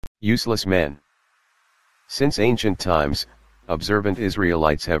Useless men. Since ancient times, observant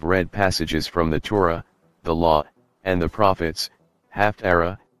Israelites have read passages from the Torah, the Law, and the Prophets,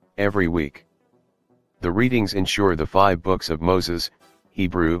 Haftarah, every week. The readings ensure the 5 books of Moses,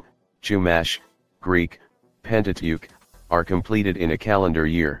 Hebrew, Chumash, Greek, Pentateuch, are completed in a calendar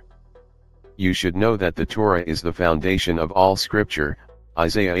year. You should know that the Torah is the foundation of all scripture,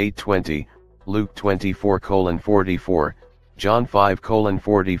 Isaiah 8:20, Luke 24:44, John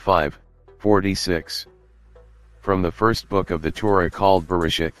 5:45, 46. From the first book of the Torah called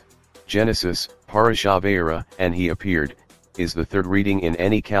Bereshith, Genesis, Parashah Vayera, and He appeared, is the third reading in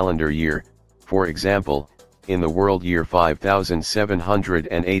any calendar year, for example, in the world year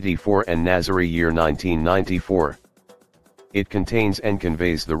 5784 and Nazari year 1994. It contains and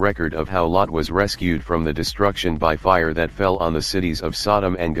conveys the record of how Lot was rescued from the destruction by fire that fell on the cities of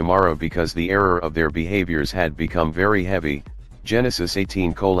Sodom and Gomorrah because the error of their behaviors had become very heavy, Genesis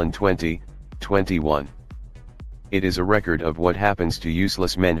 18:20, 21. It is a record of what happens to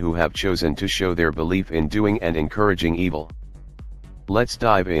useless men who have chosen to show their belief in doing and encouraging evil. Let's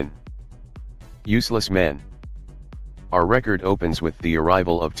dive in. Useless men. Our record opens with the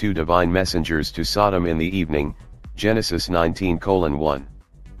arrival of 2 divine messengers to Sodom in the evening, Genesis 19:1.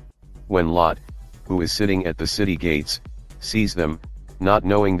 When Lot, who is sitting at the city gates, sees them, not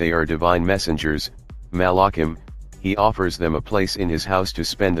knowing they are divine messengers, Malachim, he offers them a place in his house to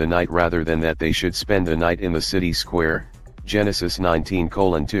spend the night rather than that they should spend the night in the city square, Genesis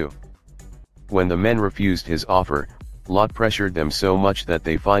 19:2. When the men refused his offer, Lot pressured them so much that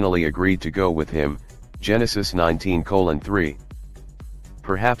they finally agreed to go with him, Genesis 19:3.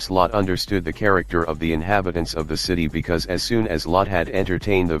 Perhaps Lot understood the character of the inhabitants of the city because as soon as Lot had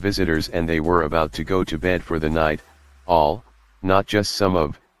entertained the visitors and they were about to go to bed for the night, all, not just some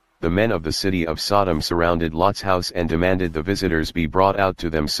of, the men of the city of Sodom surrounded Lot's house and demanded the visitors be brought out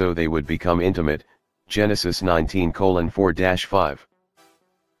to them so they would become intimate, Genesis 19:4-5.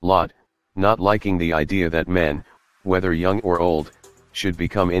 Lot, not liking the idea that men, whether young or old, should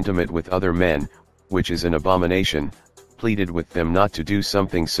become intimate with other men, which is an abomination, pleaded with them not to do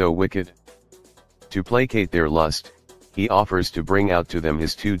something so wicked. To placate their lust, he offers to bring out to them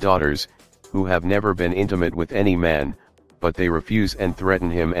his 2 daughters, who have never been intimate with any man, but they refuse and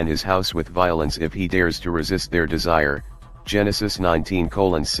threaten him and his house with violence if he dares to resist their desire, Genesis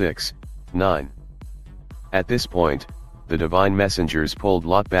 19:6, 9. At this point, the divine messengers pulled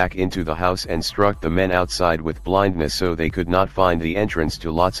Lot back into the house and struck the men outside with blindness so they could not find the entrance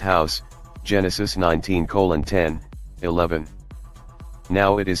to Lot's house, Genesis 19:10, 11.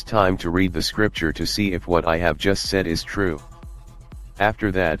 Now it is time to read the scripture to see if what I have just said is true.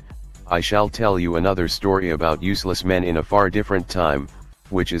 After that, I shall tell you another story about useless men in a far different time,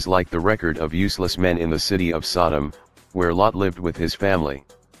 which is like the record of useless men in the city of Sodom, where Lot lived with his family.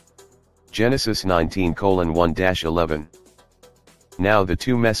 Genesis 19:1-11. Now the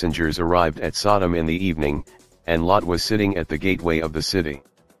 2 messengers arrived at Sodom in the evening, and Lot was sitting at the gateway of the city.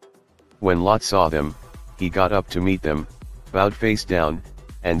 When Lot saw them, he got up to meet them, bowed face down,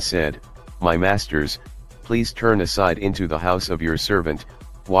 and said, "My masters, please turn aside into the house of your servant,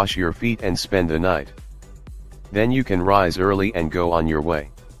 wash your feet and spend the night. Then you can rise early and go on your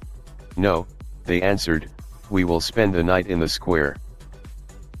way." "No," they answered, "we will spend the night in the square."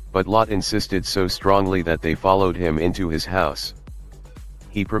 But Lot insisted so strongly that they followed him into his house.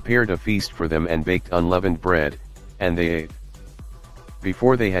 He prepared a feast for them and baked unleavened bread, and they ate.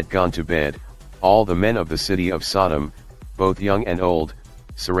 Before they had gone to bed, all the men of the city of Sodom, both young and old,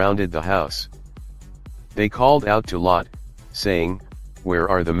 surrounded the house. They called out to Lot, saying, "Where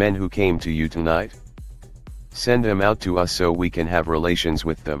are the men who came to you tonight? Send them out to us so we can have relations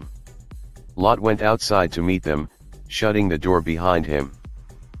with them." Lot went outside to meet them, shutting the door behind him.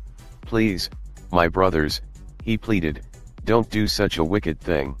 "Please, my brothers," he pleaded, "don't do such a wicked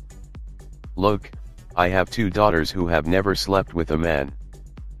thing. Look, I have 2 daughters who have never slept with a man.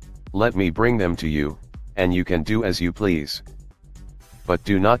 Let me bring them to you, and you can do as you please. But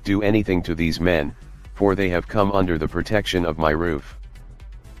do not do anything to these men, for they have come under the protection of my roof."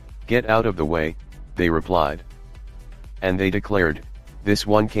 "Get out of the way," they replied. And they declared, "This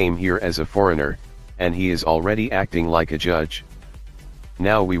one came here as a foreigner, and he is already acting like a judge.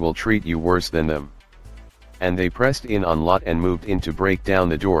 Now we will treat you worse than them." And they pressed in on Lot and moved in to break down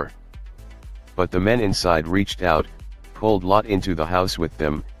the door. But the men inside reached out, pulled Lot into the house with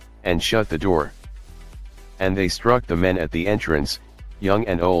them, and shut the door. And they struck the men at the entrance, young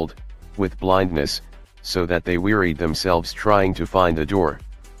and old, with blindness, so that they wearied themselves trying to find the door.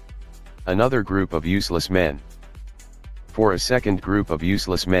 Another group of useless men. For a second group of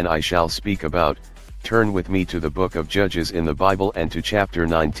useless men I shall speak about, turn with me to the book of Judges in the Bible and to chapter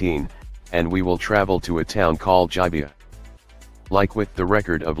 19, and we will travel to a town called Gibeah. Like with the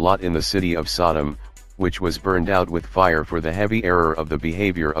record of Lot in the city of Sodom, which was burned out with fire for the heavy error of the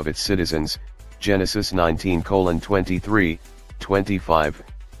behavior of its citizens, Genesis 19:23, 25,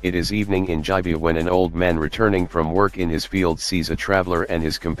 it is evening in Gibeah when an old man returning from work in his field sees a traveler and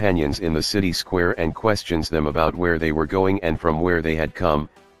his companions in the city square and questions them about where they were going and from where they had come,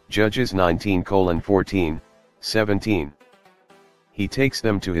 Judges 19:14, 17. He takes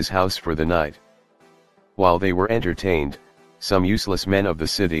them to his house for the night. While they were entertained, some useless men of the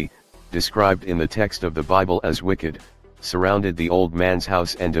city, described in the text of the Bible as wicked, surrounded the old man's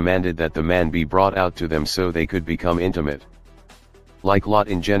house and demanded that the man be brought out to them so they could become intimate. Like Lot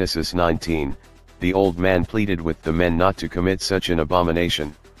in Genesis 19, the old man pleaded with the men not to commit such an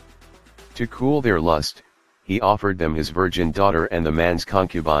abomination. To cool their lust, he offered them his virgin daughter and the man's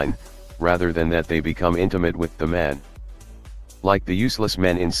concubine, rather than that they become intimate with the man. Like the useless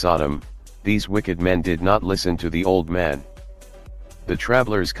men in Sodom, these wicked men did not listen to the old man. The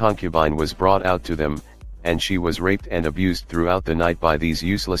traveler's concubine was brought out to them, and she was raped and abused throughout the night by these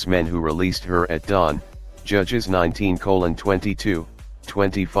useless men who released her at dawn, Judges 19:22,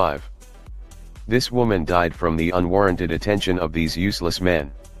 25. This woman died from the unwarranted attention of these useless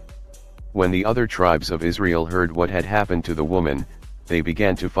men. When the other tribes of Israel heard what had happened to the woman, they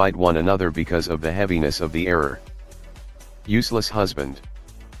began to fight one another because of the heaviness of the error. Useless husband.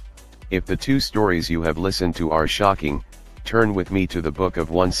 If the two stories you have listened to are shocking, turn with me to the book of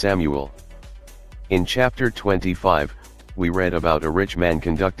 1 Samuel. In chapter 25, we read about a rich man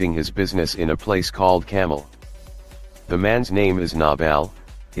conducting his business in a place called Carmel. The man's name is Nabal,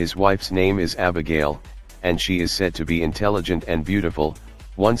 his wife's name is Abigail, and she is said to be intelligent and beautiful,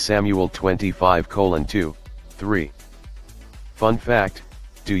 1 Samuel 25:2, 3. Fun fact,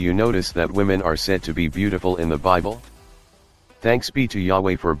 do you notice that women are said to be beautiful in the Bible? Thanks be to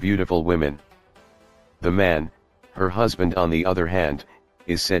Yahweh for beautiful women. The man, her husband on the other hand,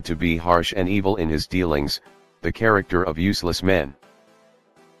 is said to be harsh and evil in his dealings, the character of useless men.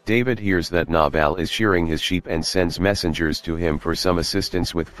 David hears that Nabal is shearing his sheep and sends messengers to him for some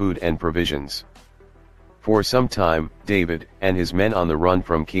assistance with food and provisions. For some time, David and his men on the run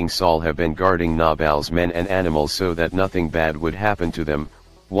from King Saul have been guarding Nabal's men and animals so that nothing bad would happen to them,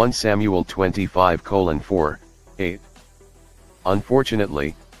 1 Samuel 25:4, 8.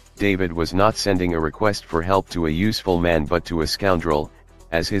 Unfortunately, David was not sending a request for help to a useful man but to a scoundrel,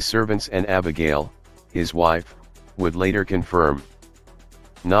 as his servants and Abigail, his wife, would later confirm.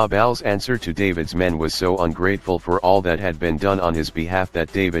 Nabal's answer to David's men was so ungrateful for all that had been done on his behalf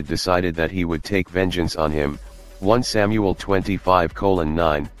that David decided that he would take vengeance on him, 1 Samuel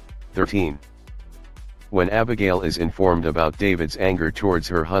 25:9, 13. When Abigail is informed about David's anger towards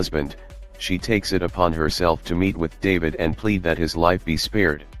her husband, she takes it upon herself to meet with David and plead that his life be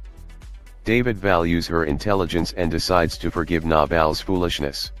spared. David values her intelligence and decides to forgive Nabal's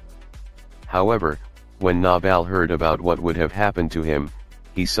foolishness. However, when Nabal heard about what would have happened to him,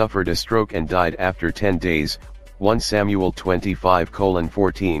 he suffered a stroke and died after 10 days, 1 Samuel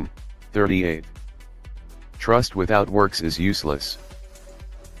 25:14, 38. Trust without works is useless.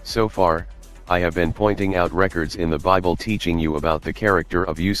 So far, I have been pointing out records in the Bible teaching you about the character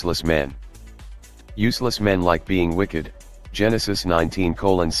of useless men. Useless men like being wicked, Genesis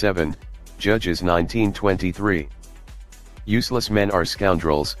 19:7, Judges 19:23. Useless men are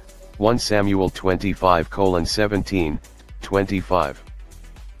scoundrels, 1 Samuel 25:17, 25.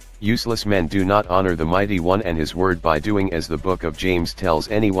 Useless men do not honor the Mighty One and His Word by doing as the book of James tells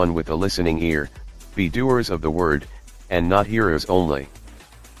anyone with a listening ear, be doers of the word, and not hearers only.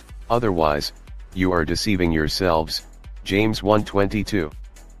 Otherwise, you are deceiving yourselves, James 1:22.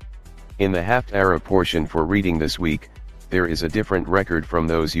 In the Haftarah portion for reading this week, there is a different record from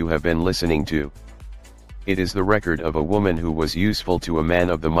those you have been listening to. It is the record of a woman who was useful to a man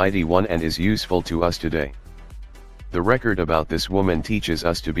of the Mighty One and is useful to us today. The record about this woman teaches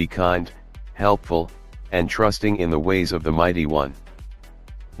us to be kind, helpful, and trusting in the ways of the Mighty One.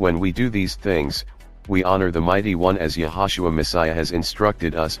 When we do these things, we honor the Mighty One as Yahushua Messiah has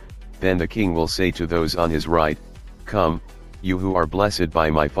instructed us. Then the King will say to those on his right, "Come, you who are blessed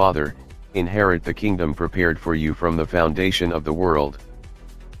by my Father, inherit the kingdom prepared for you from the foundation of the world.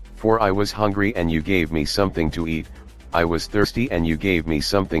 For I was hungry and you gave me something to eat, I was thirsty and you gave me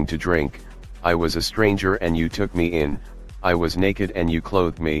something to drink, I was a stranger and you took me in, I was naked and you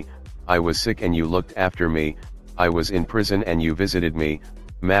clothed me, I was sick and you looked after me, I was in prison and you visited me."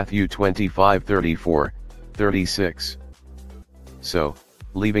 Matthew 25:34, 36. So,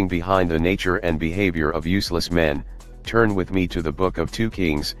 leaving behind the nature and behavior of useless men, turn with me to the book of 2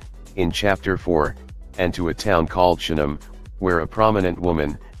 Kings, in chapter 4, and to a town called Shunem, where a prominent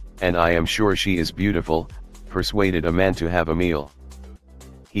woman, and I am sure she is beautiful, persuaded a man to have a meal.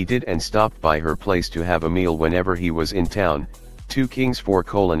 He did and stopped by her place to have a meal whenever he was in town. 2 Kings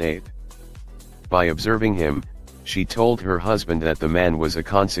 4:8. By observing him, she told her husband that the man was a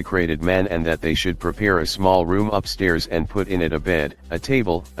consecrated man and that they should prepare a small room upstairs and put in it a bed, a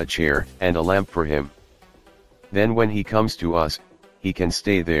table, a chair, and a lamp for him. Then when he comes to us, he can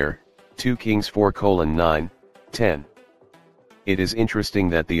stay there. 2 Kings 4:9, 10. It is interesting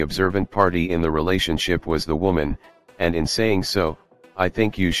that the observant party in the relationship was the woman, and in saying so, I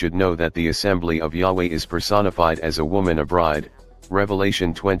think you should know that the assembly of Yahweh is personified as a woman, a bride,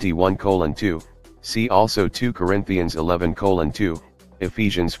 Revelation 21:2, see also 2 Corinthians 11:2,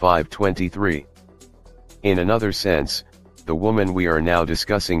 Ephesians 5:23. In another sense, the woman we are now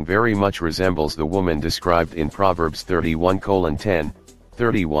discussing very much resembles the woman described in Proverbs 31:10,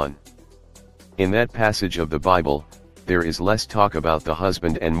 31. In that passage of the Bible, there is less talk about the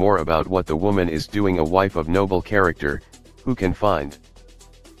husband and more about what the woman is doing, a wife of noble character, who can find.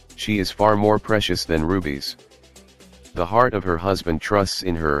 She is far more precious than rubies. The heart of her husband trusts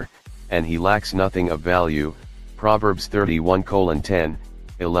in her, and he lacks nothing of value, Proverbs 31:10,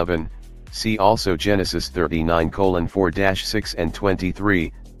 11, see also Genesis 39:4-6 and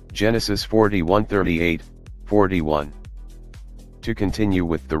 23, Genesis 41:38, 41. To continue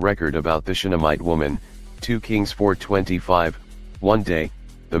with the record about the Shunammite woman, 2 Kings 4:25, one day,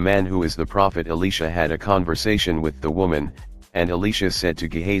 the man who is the prophet Elisha had a conversation with the woman, and Elisha said to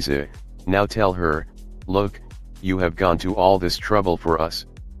Gehazi, now tell her, look, you have gone to all this trouble for us.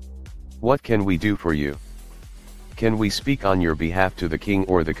 What can we do for you? Can we speak on your behalf to the king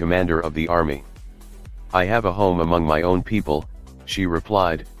or the commander of the army? I have a home among my own people, she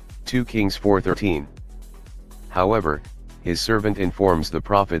replied, 2 Kings 4:13. However, his servant informs the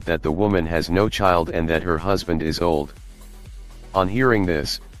prophet that the woman has no child and that her husband is old. On hearing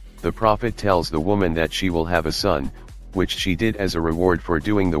this, the prophet tells the woman that she will have a son, which she did as a reward for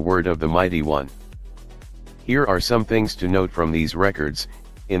doing the word of the Mighty One. Here are some things to note from these records.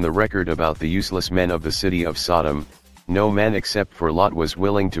 In the record about the useless men of the city of Sodom, no man except for Lot was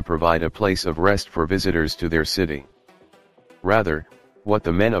willing to provide a place of rest for visitors to their city. Rather, what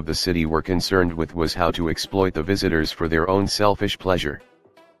the men of the city were concerned with was how to exploit the visitors for their own selfish pleasure.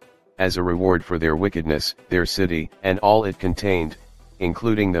 As a reward for their wickedness, their city, and all it contained,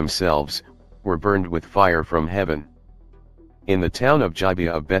 including themselves, were burned with fire from heaven. In the town of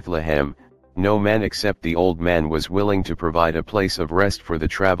Gibeah of Bethlehem, no man except the old man was willing to provide a place of rest for the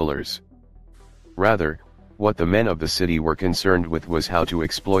travelers. Rather, what the men of the city were concerned with was how to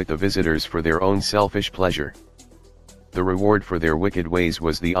exploit the visitors for their own selfish pleasure. The reward for their wicked ways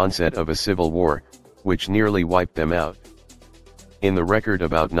was the onset of a civil war, which nearly wiped them out. In the record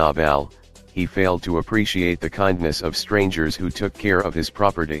about Nabal, he failed to appreciate the kindness of strangers who took care of his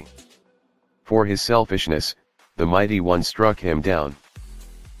property. For his selfishness, the Mighty One struck him down.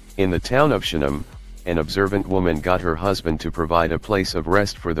 In the town of Shunem, an observant woman got her husband to provide a place of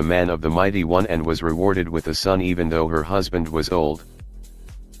rest for the man of the Mighty One and was rewarded with a son even though her husband was old.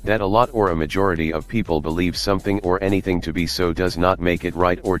 That a lot or a majority of people believe something or anything to be so does not make it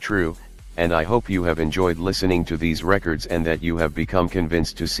right or true, and I hope you have enjoyed listening to these records and that you have become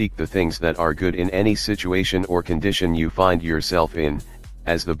convinced to seek the things that are good in any situation or condition you find yourself in.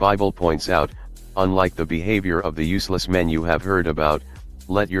 As the Bible points out, unlike the behavior of the useless men you have heard about,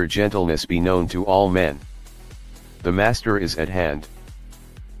 let your gentleness be known to all men. The Master is at hand.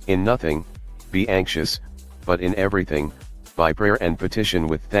 In nothing, be anxious, but in everything, by prayer and petition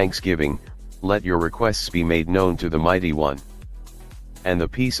with thanksgiving, let your requests be made known to the Mighty One. And the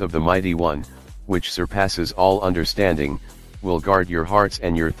peace of the Mighty One, which surpasses all understanding, will guard your hearts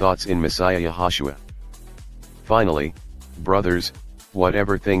and your thoughts in Messiah Yahushua. Finally, brothers,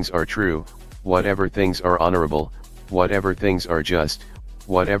 whatever things are true, whatever things are honorable, whatever things are just,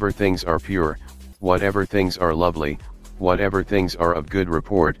 whatever things are pure, whatever things are lovely, whatever things are of good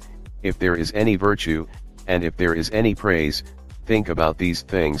report, if there is any virtue, and if there is any praise, think about these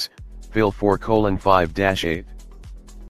things. Phil 4:5-8.